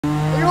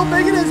how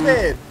big it is,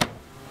 man.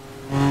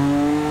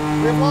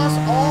 We've lost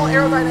all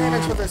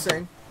aerodynamics with this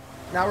thing.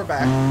 Now we're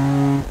back.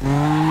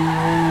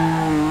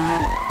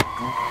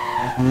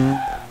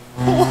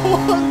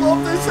 Oh, I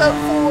love this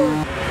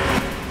F4.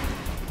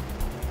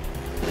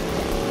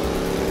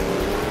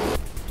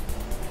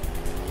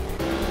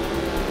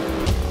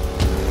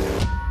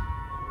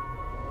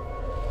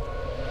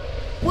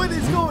 What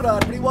is going on,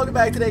 everybody? Welcome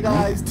back today,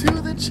 guys, to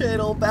the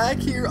channel. Back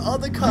here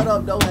on the Cut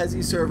Up No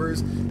Hesi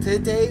servers.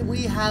 Today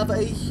we have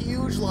a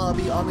huge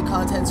lobby on the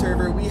content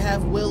server. We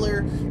have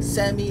Willer,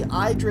 Semi,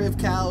 iDrift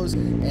Cows,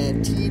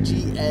 and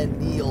TG and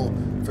Neil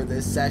for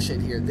this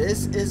session here.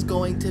 This is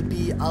going to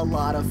be a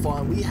lot of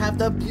fun. We have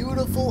the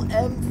beautiful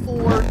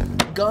M4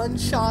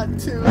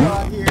 GUNSHOT tune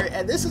on here,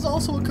 and this is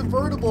also a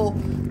convertible.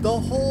 The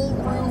whole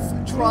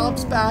roof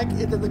drops back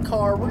into the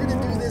car. We're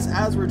gonna do this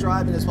as we're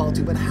driving as well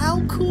too, but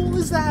how cool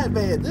is that,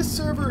 man? This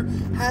server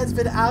has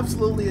been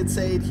absolutely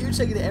insane. Huge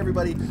thank you to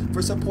everybody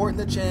for supporting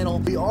the channel.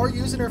 We are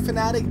using our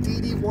Fanatec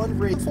DD1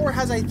 rig. The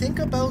has, I think,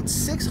 about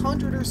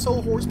 600 or so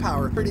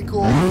horsepower. Pretty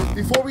cool.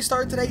 Before we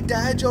start today,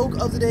 dad joke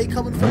of the day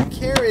coming from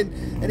Karen,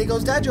 and he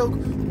goes, dad joke,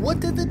 what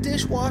did the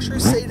dishwasher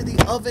say to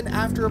the oven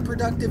after a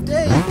productive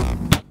day?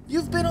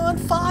 You've been on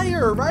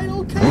fire, right?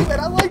 Okay, man,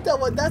 I like that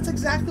one. That's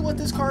exactly what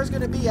this car is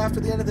going to be after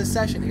the end of this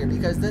session here,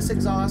 because this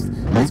exhaust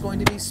is going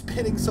to be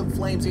spitting some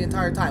flames the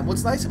entire time.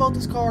 What's nice about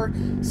this car,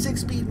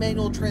 6-speed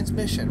manual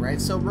transmission, right?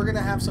 So we're going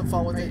to have some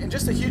fun with it. And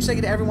just a huge thank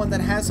you to everyone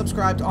that has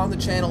subscribed on the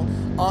channel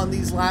on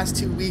these last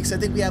 2 weeks. I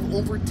think we have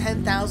over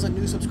 10,000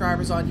 new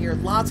subscribers on here.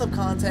 Lots of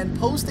content,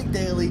 posting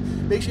daily.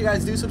 Make sure you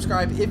guys do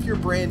subscribe if you're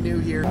brand new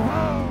here.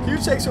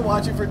 Huge thanks for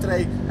watching for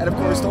today. And of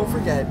course, don't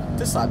forget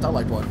to slap that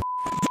like button.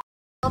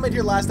 Comment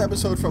your last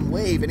episode from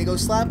Wave, and he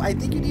goes, Slap, I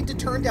think you need to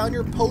turn down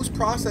your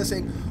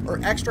post-processing or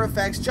extra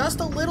effects just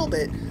a little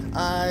bit.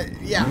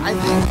 Yeah,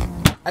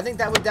 I think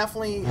that would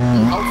definitely be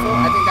helpful.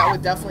 I think that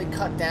would definitely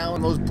cut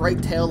down those bright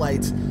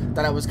taillights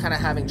that I was kind of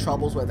having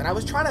troubles with. And I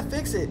was trying to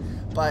fix it,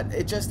 but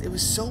it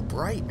was so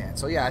bright, man.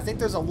 So yeah, I think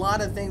there's a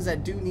lot of things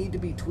that do need to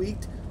be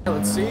tweaked.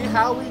 Let's see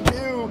how we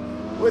do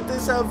with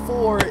this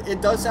M4.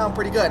 It does sound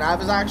pretty good. I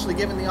was actually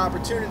given the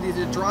opportunity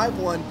to drive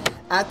one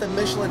at the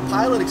Michelin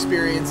Pilot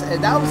Experience,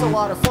 and that was a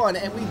lot of fun.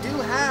 And we do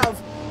have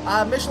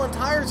Michelin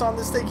tires on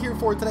this thing here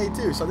for today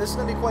too, so this is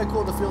going to be quite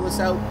cool to feel this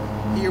out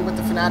here with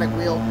the Fanatec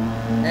wheel.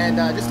 And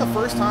just the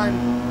first time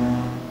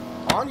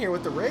on here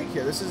with the rig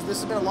here. This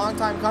has been a long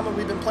time coming.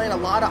 We've been playing a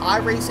lot of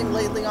iRacing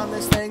lately on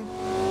this thing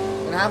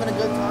and having a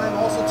good time.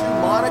 Also to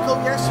Monaco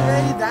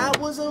yesterday. That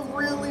was a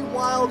really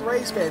wild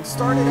race, man.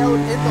 Started out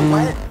in the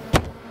wet.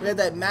 We had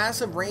that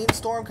massive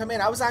rainstorm come in.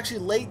 I was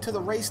actually late to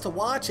the race to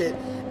watch it,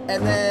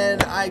 and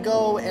then I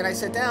go and I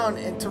sit down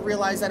and to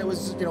realize that it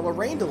was, you know, a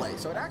rain delay.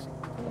 So it actually...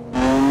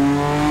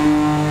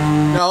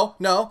 No.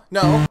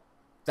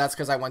 That's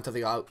because I went to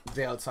the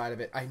outside of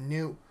it. I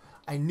knew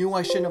I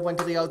shouldn't have went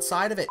to the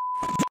outside of it.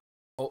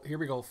 Oh, here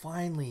we go.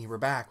 Finally, we're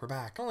back. It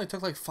only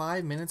took like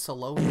 5 minutes to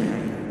load.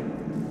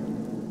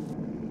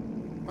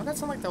 Why that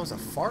sound like that was a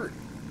fart?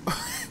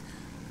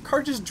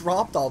 Car just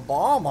dropped a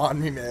bomb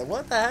on me, man.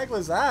 What the heck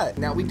was that?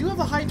 Now we do have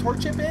a high torque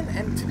chip in,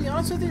 and to be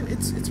honest with you,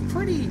 it's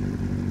pretty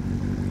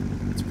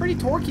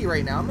torquey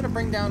right now. I'm gonna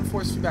bring down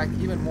force feedback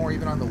even more,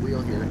 even on the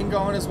wheel here.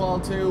 Going as well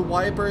too.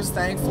 Wipers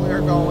thankfully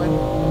are going.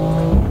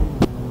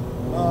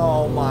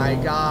 Oh my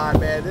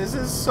god, man, this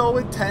is so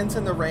intense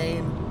in the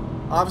rain.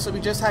 Obviously we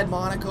just had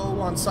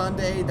Monaco on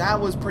Sunday. That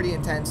was pretty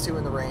intense too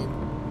in the rain.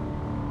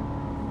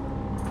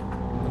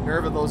 The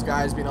nerve of those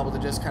guys being able to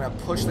just kind of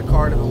push the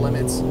car to the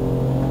limits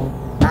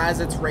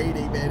as it's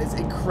rating, man, it's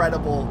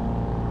incredible.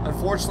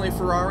 Unfortunately,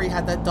 Ferrari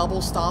had that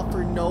double stop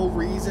for no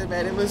reason,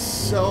 man. It was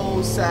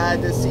so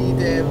sad to see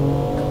them.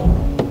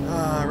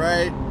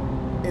 Right?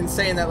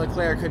 Insane that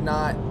Leclerc could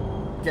not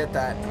get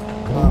that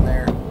on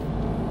there.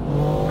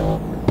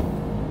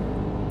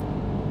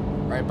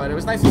 Right, but it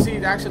was nice to see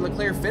actually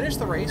Leclerc finish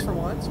the race for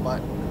once,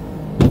 but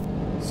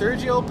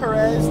Sergio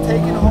Perez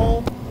taking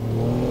home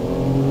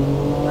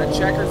that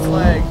checkered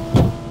flag.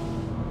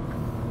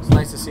 It's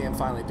nice to see him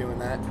finally doing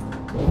that.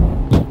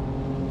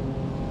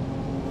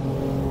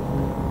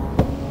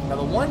 Now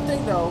the one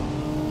thing though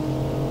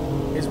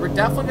is we're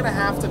definitely going to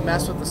have to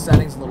mess with the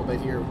settings a little bit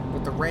here.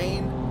 With the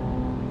rain,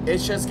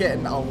 it's just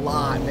getting a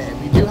lot, man.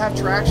 We do have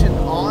traction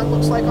on,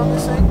 looks like, on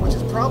this thing, which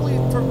is probably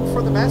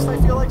for the best, I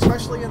feel like,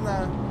 especially in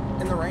the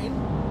rain.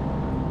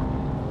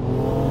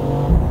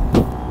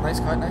 Nice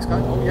cut.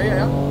 Oh,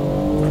 yeah.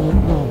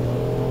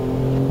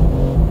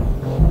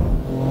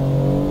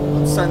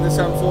 Let's send this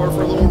M4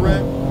 for a little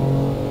rip.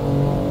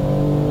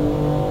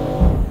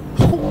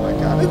 Oh my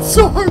god, it's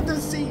so hard to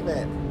see,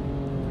 man.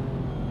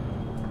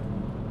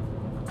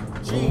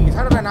 Jeez,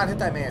 how did I not hit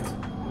that man?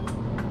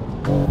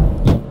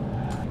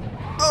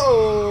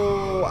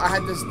 Oh, I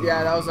had this.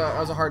 Yeah, that was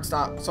a hard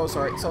stop. So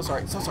sorry.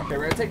 Okay,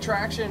 we're gonna take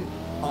traction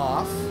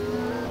off,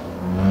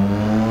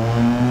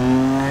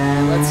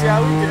 and let's see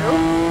how we do.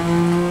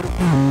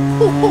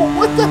 Oh,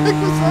 what the heck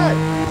was that?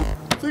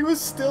 The thing was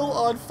still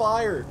on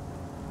fire.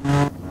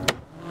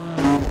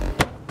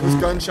 This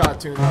GUNSHOT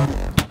tune up.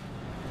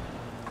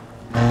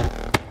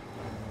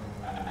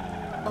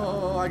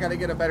 Oh, I gotta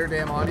get a better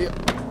damn audio.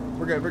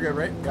 We're good,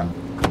 right? Yeah.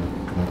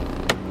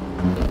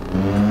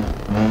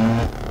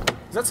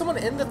 Is that someone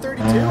in the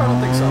 32? I don't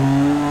think so.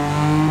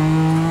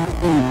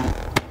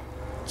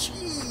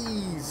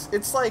 Jeez.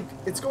 It's like,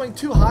 it's going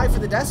too high for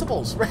the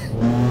decibels, right?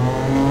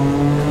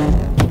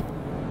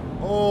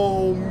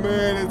 Oh,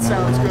 man, it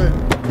sounds good.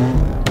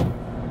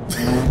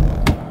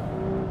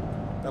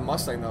 That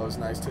Mustang, though, is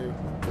nice, too.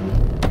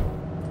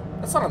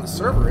 That's not on the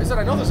server, is it?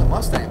 I know there's a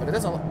Mustang, but it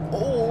doesn't...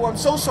 Oh, I'm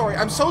so sorry.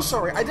 I'm so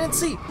sorry. I didn't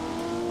see.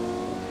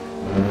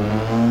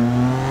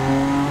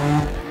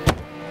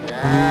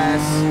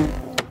 Yes.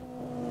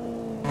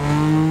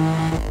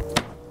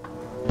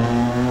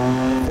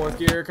 Fourth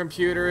gear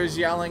computer is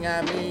yelling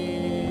at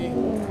me.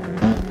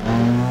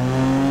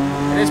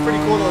 It is pretty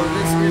cool, though.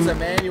 This is a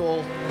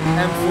manual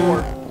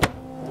M4.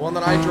 The one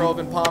that I drove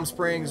in Palm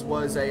Springs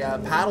was a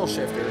paddle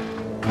shifter.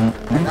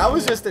 And that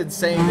was just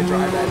insane to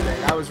drive that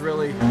thing. I was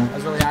really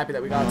happy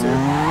that we got to.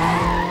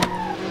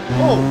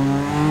 Oh,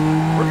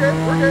 we're good.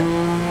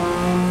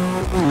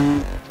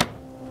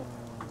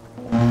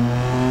 A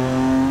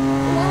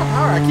lot of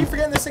power. I keep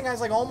forgetting this thing has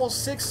like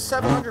almost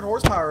 600-700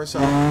 horsepower or so.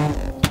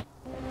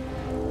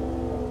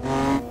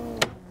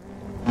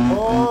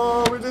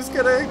 Oh, we're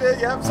disconnected.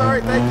 Yep,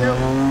 sorry. Thank you.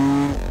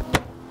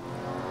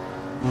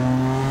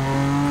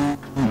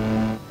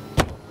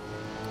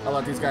 I'll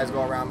let these guys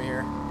go around me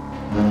here.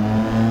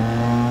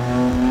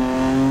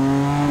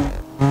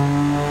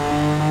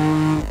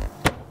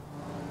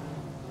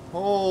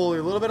 Holy,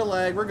 a little bit of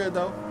lag. We're good,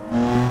 though.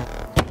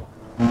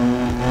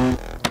 I'm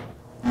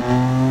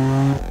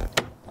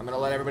going to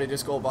let everybody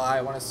just go by.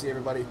 I want to see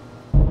everybody.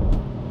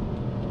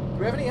 Do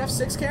we have any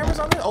F6 cameras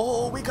on this?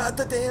 Oh, we got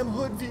the damn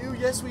hood view.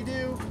 Yes, we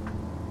do.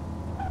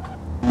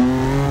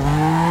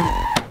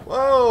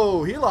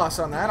 Whoa, he lost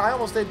on that. I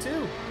almost did,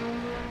 too.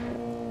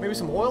 Maybe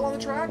some oil on the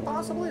track,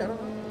 possibly? I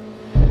don't know.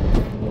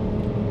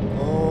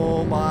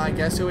 Oh, my.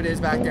 Guess who it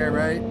is back there,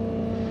 right?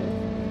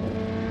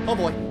 Oh,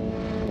 boy.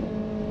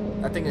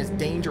 That thing is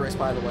dangerous,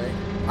 by the way.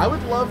 I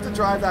would love to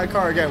drive that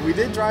car again. We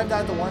did drive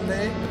that the one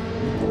day.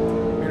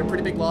 We had a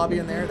pretty big lobby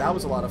in there. That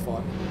was a lot of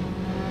fun.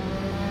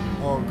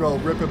 Oh, go.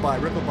 Rip it by.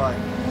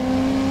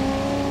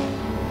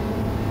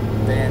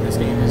 Damn, this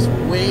game is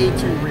way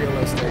too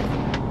realistic.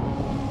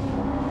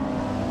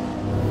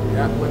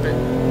 Yeah, whip it.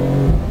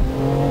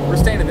 We're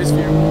staying in this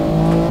view.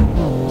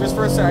 Just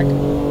for a sec.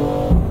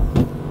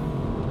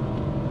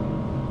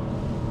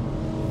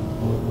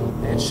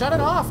 And shut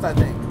it off, that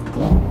thing.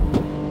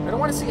 I don't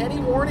want to see any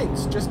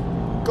warnings. Just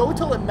go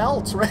till it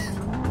melts, right?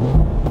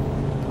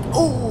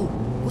 Oh,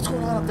 what's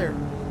going on up there?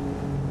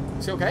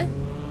 Is he okay?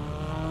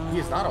 He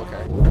is not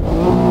okay.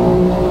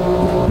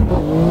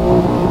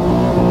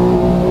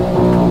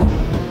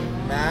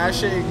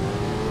 Mashing.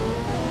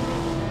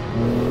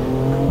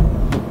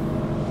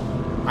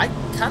 I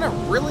kind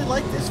of really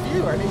like this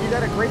view. I mean, you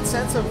got a great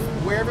sense of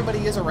where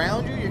everybody is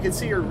around you. You can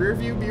see your rear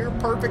view mirror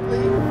perfectly.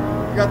 You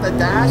got the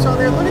dash on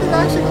there. Look at it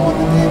actually go in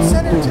the damn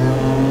center, too.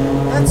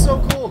 That's so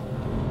cool.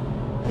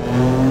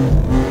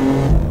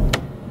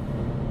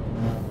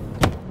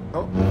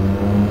 Oh.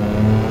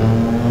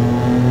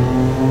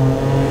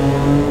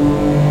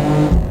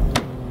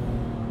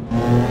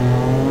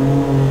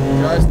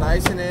 Just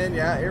nice and in.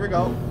 Yeah, here we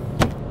go.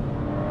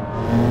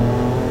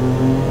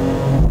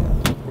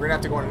 We're gonna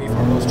have to go underneath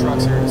one of those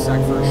trucks here in a sec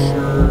for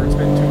sure. It's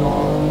been too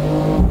long.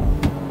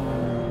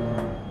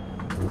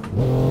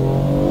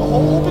 The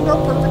hole opened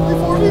up perfectly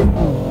for me.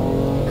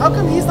 How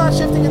come he's not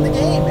shifting in the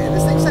game, man?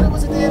 This thing said it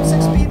was a damn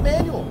 6-speed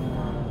manual.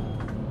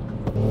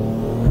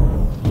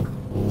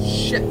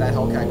 Shit, that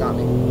Hellcat got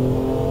me.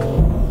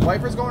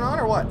 Wipers going on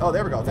or what? Oh,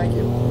 there we go. Thank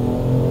you.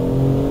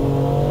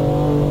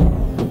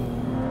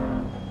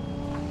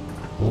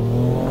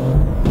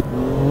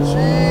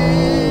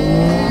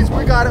 Jeez,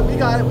 we got it.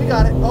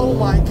 Oh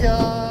my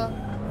god.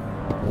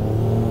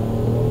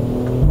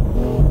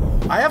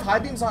 I have high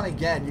beams on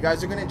again. You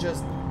guys are gonna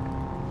just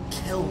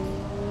kill me.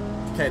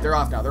 Okay, they're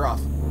off now. They're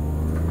off.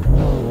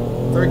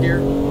 Third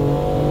gear.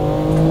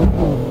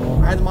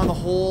 I had them on the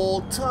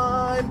whole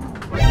time.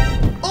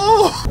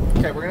 Oh!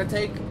 Okay, we're gonna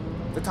take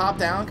the top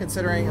down,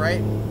 considering,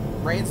 right?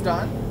 Rain's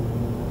done.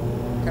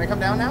 Can I come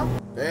down now?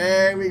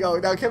 There we go.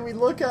 Now, can we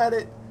look at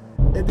it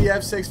in the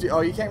F60? Oh,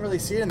 you can't really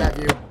see it in that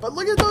view. But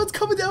look at that, it's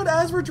coming down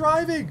as we're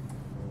driving.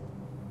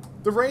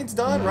 The rain's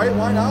done, right?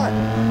 Why not?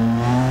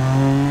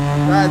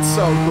 That's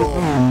so cool.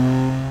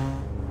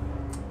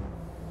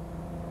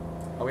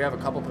 Oh, we have a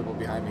couple people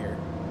behind me here.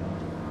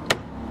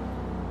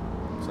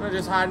 So I'm gonna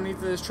just hide underneath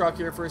this truck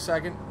here for a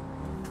second.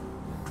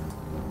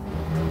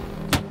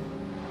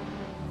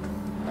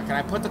 Now, can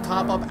I put the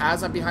top up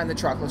as I'm behind the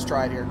truck? Let's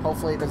try it here.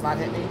 Hopefully it does not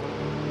hit me.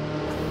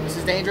 This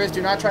is dangerous.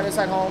 Do not try this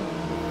at home.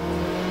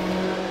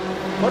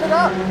 Put it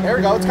up. There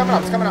we go. It's coming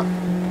up. It's coming up.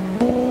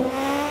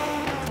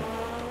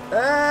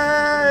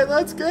 Hey,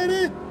 let's get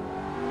it.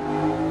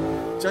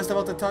 Just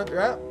about to touch.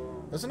 Yeah,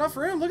 there's enough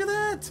room. Look at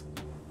that.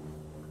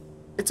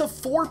 It's a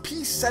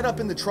 4-piece setup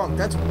in the trunk.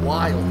 That's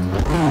wild.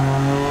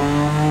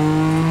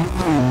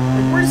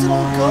 Like, where does it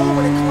all go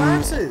when it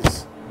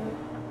collapses?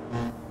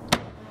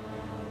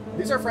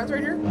 These are friends right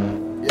here?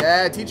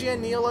 Yeah, TG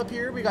and Neil up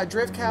here. We got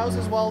Drift Cows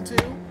as well, too.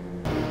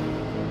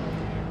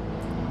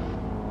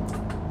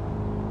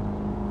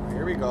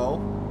 Here we go.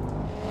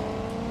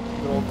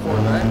 Little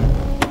Corvette.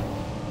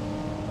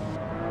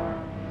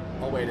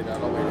 I'll wait it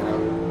out. I'll wait it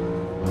out.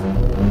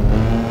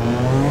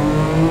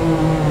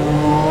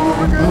 Oh,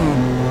 we're good.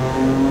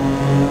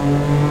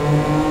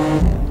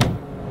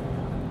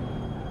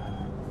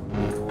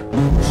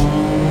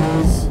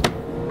 Jeez.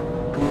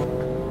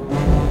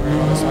 We're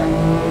going this way.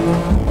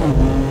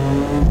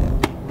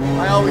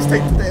 I always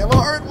take the damn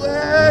hard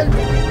way.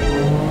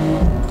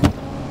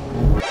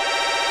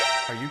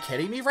 Are you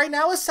kidding me right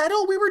now,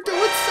 Assetto? We were doing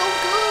so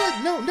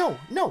good. No, no,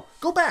 no.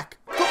 Go back.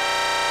 Go.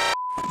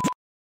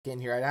 In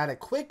here, I had a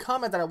quick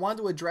comment that I wanted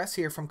to address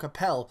here from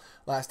Capel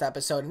last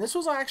episode, and this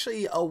was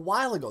actually a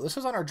while ago. This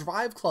was on our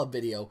Drive Club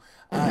video,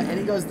 and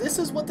he goes, "This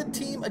is what the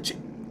team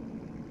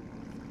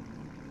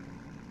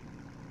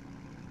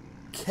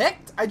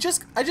kicked." I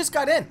just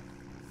got in.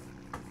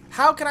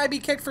 How can I be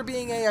kicked for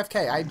being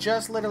AFK? I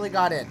just literally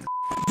got in.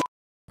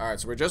 Alright,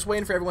 so we're just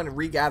waiting for everyone to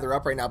regather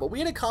up right now, but we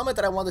had a comment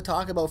that I wanted to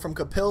talk about from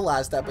Kapil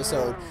last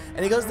episode,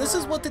 and he goes, "This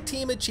is what the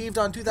team achieved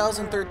on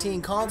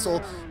 2013 console.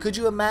 Could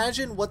you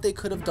imagine what they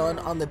could have done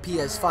on the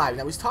PS5?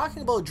 Now, he's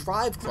talking about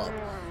Drive Club.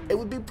 It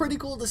would be pretty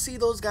cool to see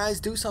those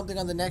guys do something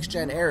on the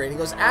next-gen era, and he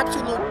goes,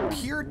 "Absolute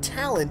pure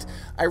talent.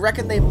 I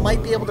reckon they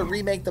might be able to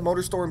remake the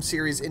MotorStorm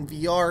series in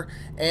VR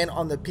and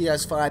on the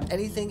PS5.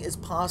 Anything is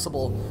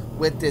possible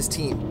with this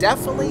team."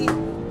 Definitely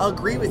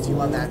agree with you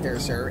on that there,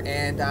 sir,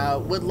 and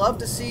would love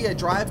to see a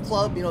Drive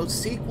Club, you know,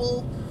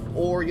 sequel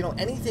or, you know,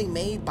 anything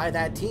made by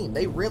that team.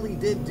 They really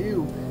did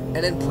do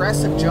an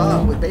impressive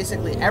job with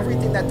basically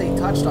everything that they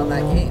touched on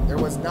that game. There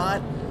was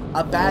not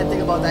a bad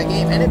thing about that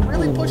game, and it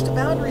really pushed the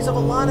boundaries of a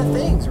lot of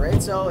things,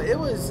 right? So it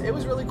was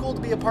really cool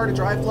to be a part of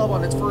Drive Club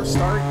on its first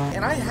start,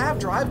 and I have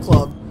Drive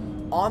Club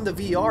on the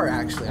VR,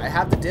 actually. I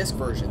have the disc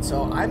version,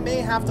 so I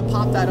may have to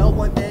pop that out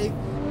one day,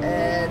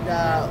 and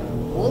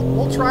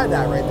we'll try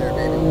that right there,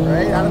 baby,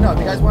 right? I don't know. If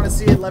you guys want to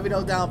see it, let me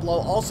know down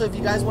below. Also, if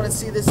you guys want to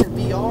see this in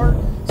VR,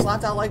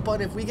 slap that like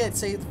button. If we get,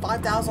 say,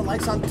 5,000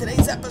 likes on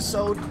today's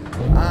episode,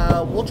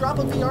 we'll drop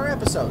a VR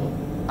episode.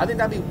 I think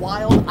that'd be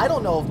wild. I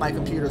don't know if my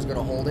computer's going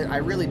to hold it. I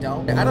really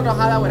don't. I don't know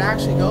how that would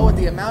actually go with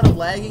the amount of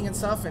lagging and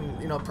stuff and,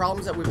 you know,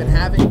 problems that we've been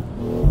having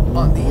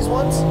on these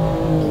ones.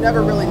 You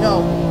never really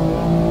know.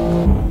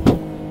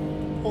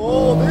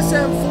 Oh, this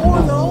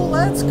M4, though.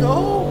 Let's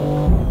go.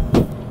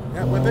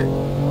 Yeah, whip it.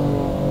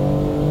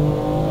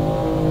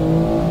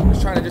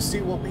 Just trying to just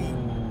see what we...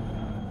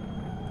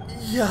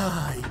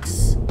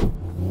 Yikes.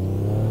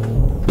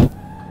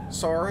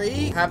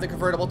 Sorry. Have the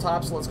convertible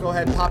top, so let's go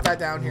ahead and pop that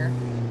down here.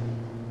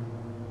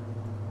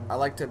 I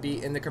like to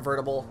be in the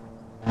convertible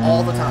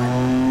all the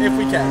time, if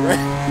we can, right?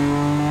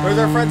 There's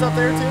our friends up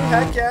there, too.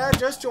 Heck yeah,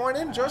 just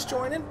joining, just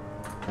joining.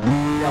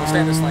 Yeah, we'll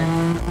stay in this lane.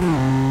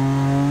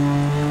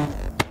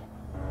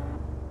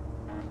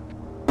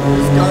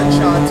 This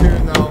gunshot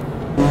tune, though.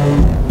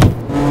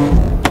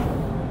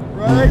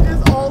 Right,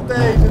 just all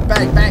day, just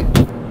bang, bang.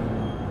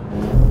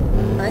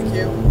 Thank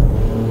you.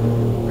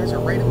 You guys are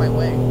right in my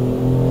way.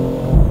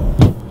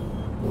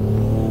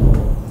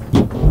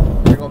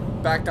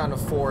 Back down to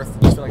 4th. I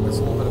just feel like this is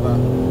a little bit of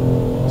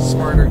a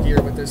smarter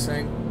gear with this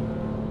thing.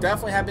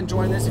 Definitely have been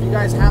enjoying this. If you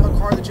guys have a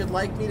car that you'd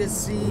like me to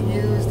see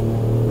used,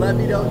 let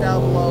me know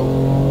down below.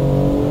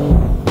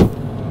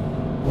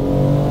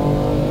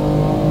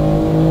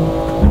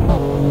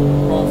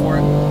 Going for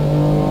it.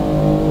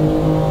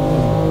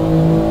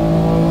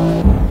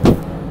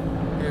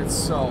 It's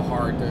so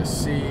hard to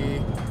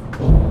see.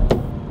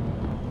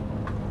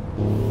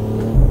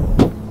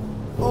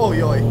 Oh,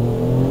 yoy.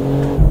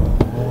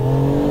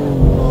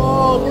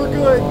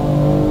 Good.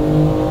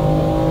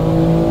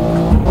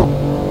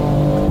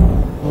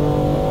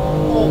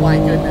 Oh my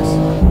goodness.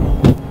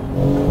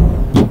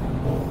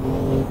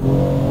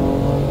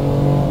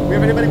 We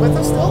have anybody with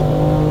us still?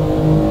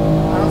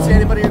 I don't see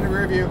anybody in the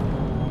rear view.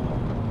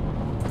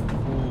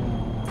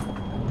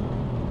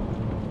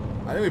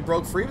 I think we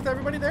broke free with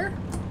everybody there.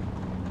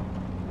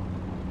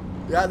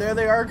 Yeah, there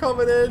they are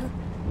coming in.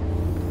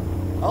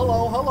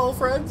 Hello, hello,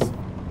 friends.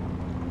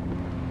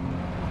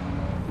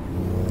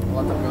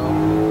 Let them go.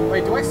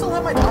 Wait, do I still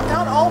have my top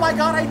down? Oh my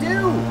god, I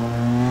do!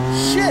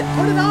 Shit,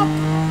 put it up!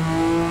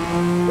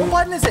 What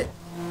button is it?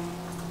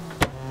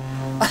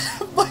 I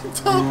have my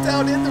top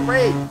down in the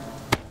rain.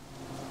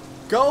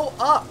 Go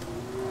up!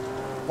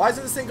 Why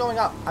isn't this thing going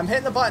up? I'm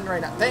hitting the button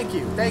right now. Thank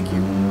you, thank you.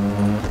 Look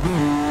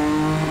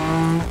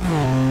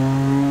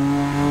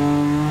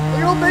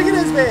at how big it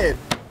is, babe!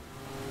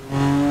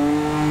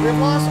 We've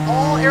lost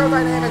all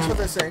aerodynamics with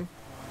this thing.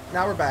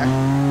 Now we're back.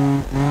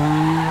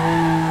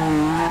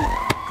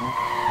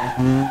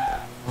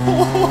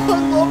 Oh, I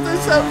love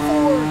this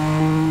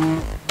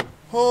M4.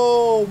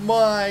 Oh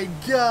my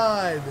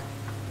god.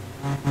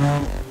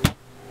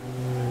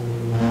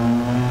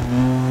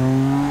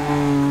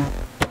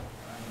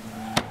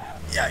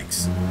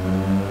 Yikes.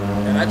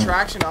 And that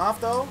traction off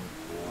though.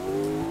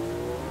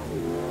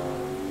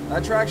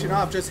 That traction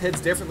off just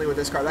hits differently with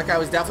this car. That guy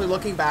was definitely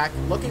looking back.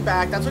 Looking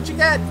back. That's what you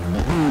get.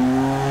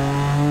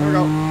 There we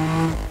go.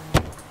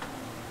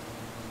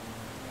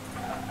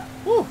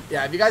 Woo.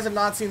 Yeah, if you guys have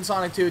not seen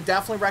Sonic 2,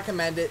 definitely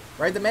recommend it.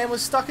 Right? The man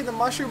was stuck in the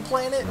Mushroom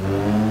Planet.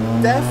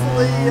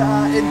 Definitely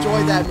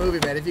enjoyed that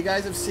movie, man. If you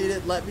guys have seen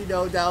it, let me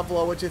know down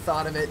below what you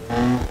thought of it.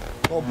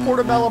 Little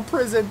Portobello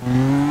prison. Here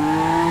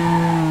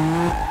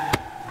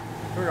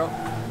we go.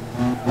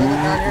 Hold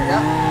it down here.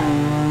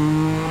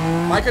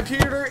 Yeah. My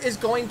computer is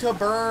going to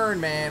burn,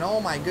 man.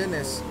 Oh my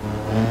goodness.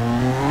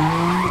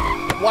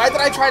 Why did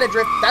I try to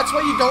drift? That's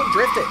why you don't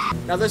drift it.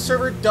 Now this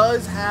server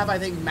does have, I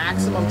think,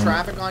 maximum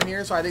traffic on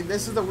here, so I think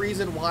this is the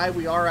reason why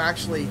we are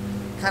actually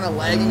kind of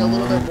lagging a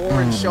little bit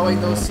more and showing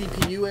those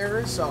CPU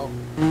errors. So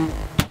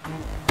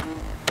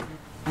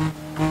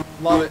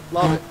love it,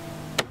 love it.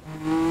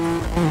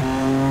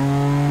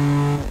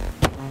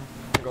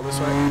 Go this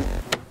way.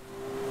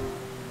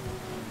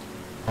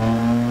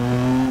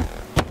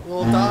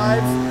 Little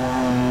dive.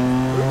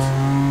 Oops.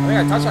 I think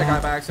I touched that guy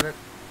by accident.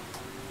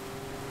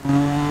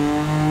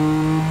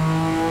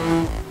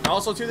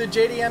 Also, too, the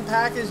JDM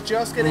pack is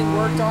just getting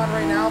worked on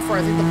right now for,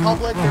 I think, the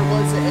public. There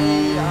was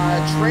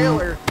a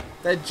trailer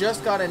that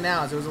just got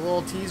announced. It was a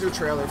little teaser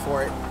trailer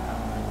for it.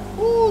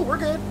 Ooh, we're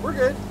good. We're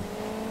good.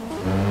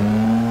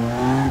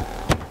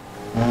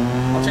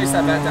 I'll chase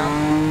that bat down.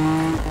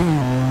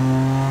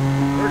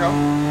 There we go.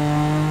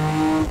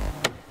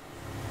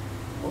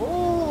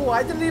 Oh,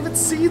 I didn't even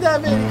see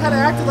that, man. He kind of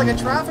acted like a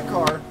traffic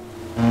car.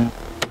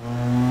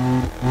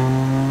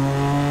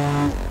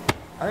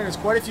 I think there's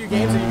quite a few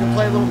games that you can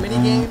play, little mini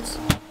games,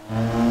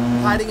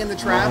 hiding in the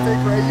traffic,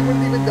 right? You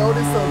wouldn't even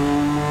notice them.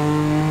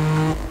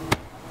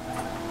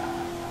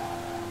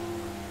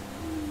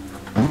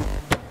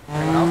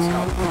 Anyone else?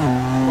 No.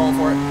 I'm going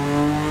for it.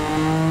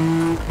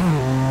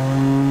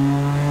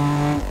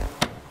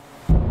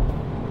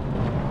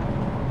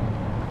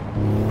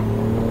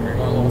 We're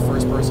going a little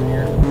first person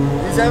here.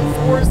 These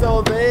M4s,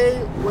 though,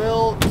 they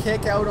will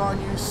kick out on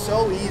you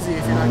so easy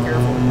if you're not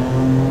careful.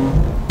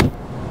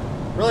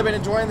 Really been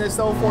enjoying this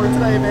though for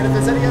today, man. If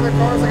there's any other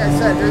cars, like I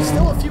said, there's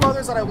still a few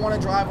others that I want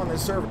to drive on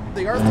this server.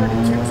 The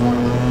R32 is one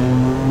of them.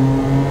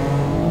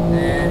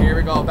 And here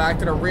we go, back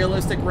to the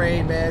realistic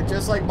rain, man.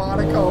 Just like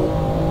Monaco.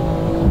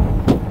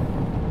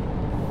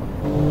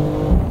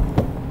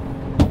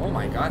 Oh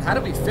my god, how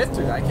did we fit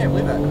through that? I can't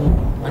believe that.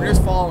 I'm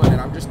just following it.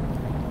 I'm just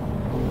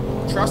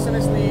trusting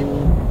his lead.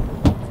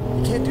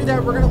 You can't do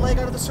that. We're going to lag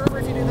out of the server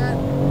if you do that.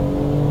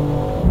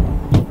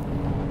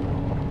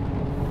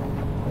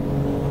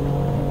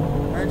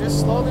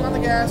 Just slowly on the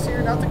gas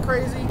here, nothing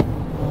crazy.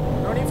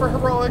 No need for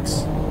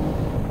heroics.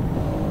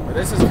 But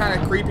this is kind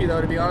of creepy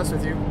though, to be honest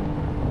with you.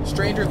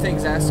 Stranger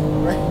Things-esque,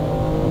 right?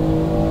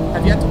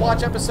 I've yet to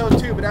watch episode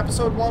 2, but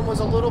episode 1 was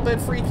a little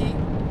bit freaky.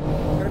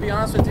 I'm gonna be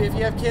honest with you, if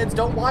you have kids,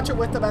 don't watch it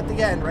with them at the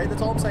end, right?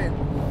 That's all I'm saying.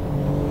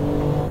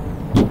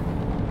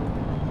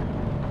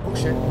 Oh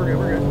shit, we're good,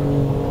 we're good.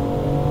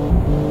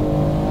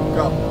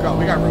 Go, go,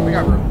 we got room, we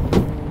got room.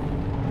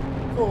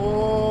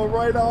 Oh,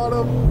 right on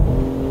him.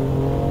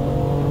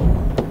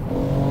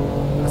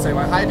 Say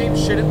my high beam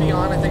shouldn't be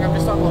on. I think I'm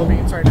just on low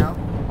beams right now.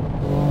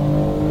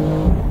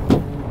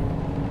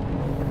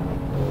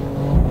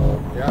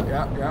 Yeah,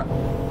 yeah, yeah. I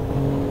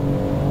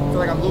feel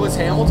like I'm Lewis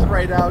Hamilton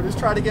right now, just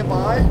trying to get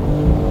by.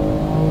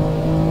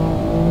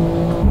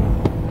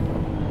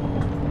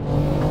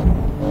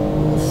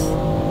 Oof.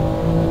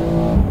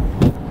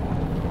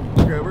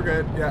 We're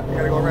good. Yeah, we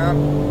gotta go around.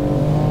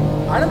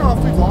 I don't know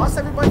if we've lost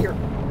everybody or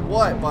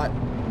what, but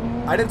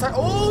I didn't touch.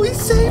 Oh, he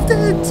saved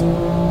it!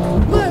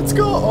 Let's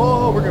go!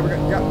 Oh, we're good, we're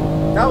good. Yeah,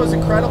 that was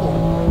incredible.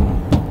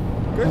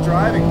 Good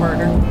driving,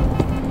 partner.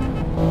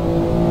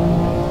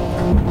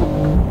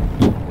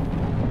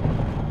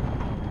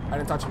 I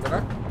didn't touch him, did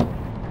I?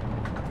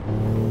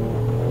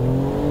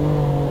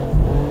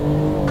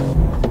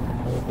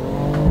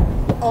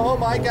 Oh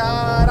my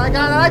god, I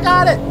got it, I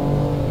got it!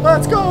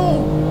 Let's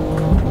go!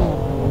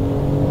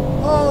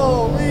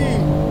 Holy,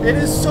 it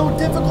is so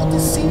difficult to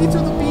see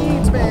through the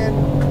beads,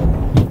 man.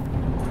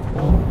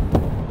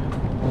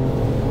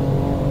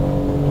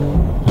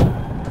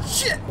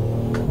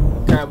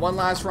 One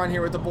last run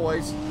here with the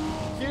boys.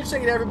 Huge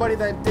thank you to everybody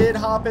that did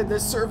hop in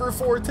this server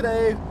for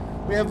today.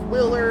 We have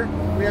Willer,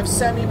 we have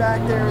Semi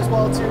back there as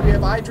well too. We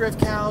have iDrift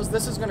Cows.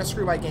 This is gonna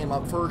screw my game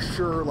up for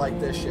sure, like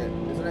this shit,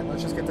 isn't it?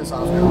 Let's just get this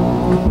off now.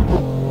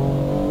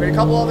 We had a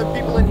couple other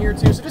people in here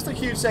too, so just a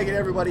huge thank you to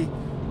everybody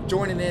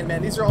joining in,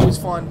 man. These are always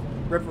fun,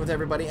 ripping with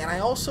everybody. And I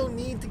also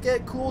need to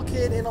get Cool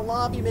Kid in a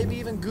lobby, maybe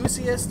even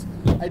Goosiest.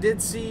 I did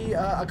see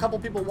a couple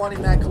people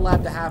wanting that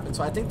collab to happen,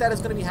 so I think that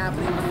is gonna be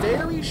happening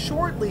very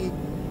shortly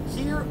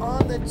here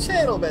on the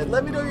channel, man.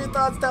 Let me know your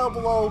thoughts down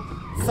below.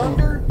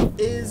 Thunder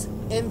is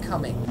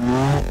incoming.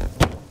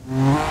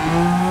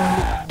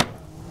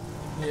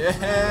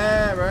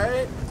 Yeah,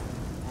 right?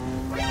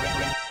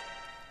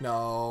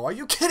 No, are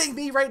you kidding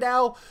me right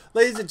now?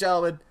 Ladies and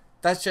gentlemen,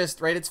 that's just,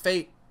 right, it's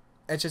fate.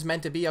 It's just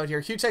meant to be out here.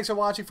 Huge thanks for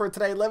watching for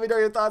today. Let me know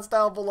your thoughts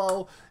down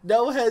below.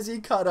 No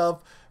Hesi cut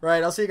up.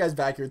 Right, I'll see you guys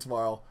back here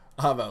tomorrow.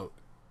 I'm out.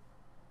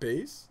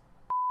 Peace.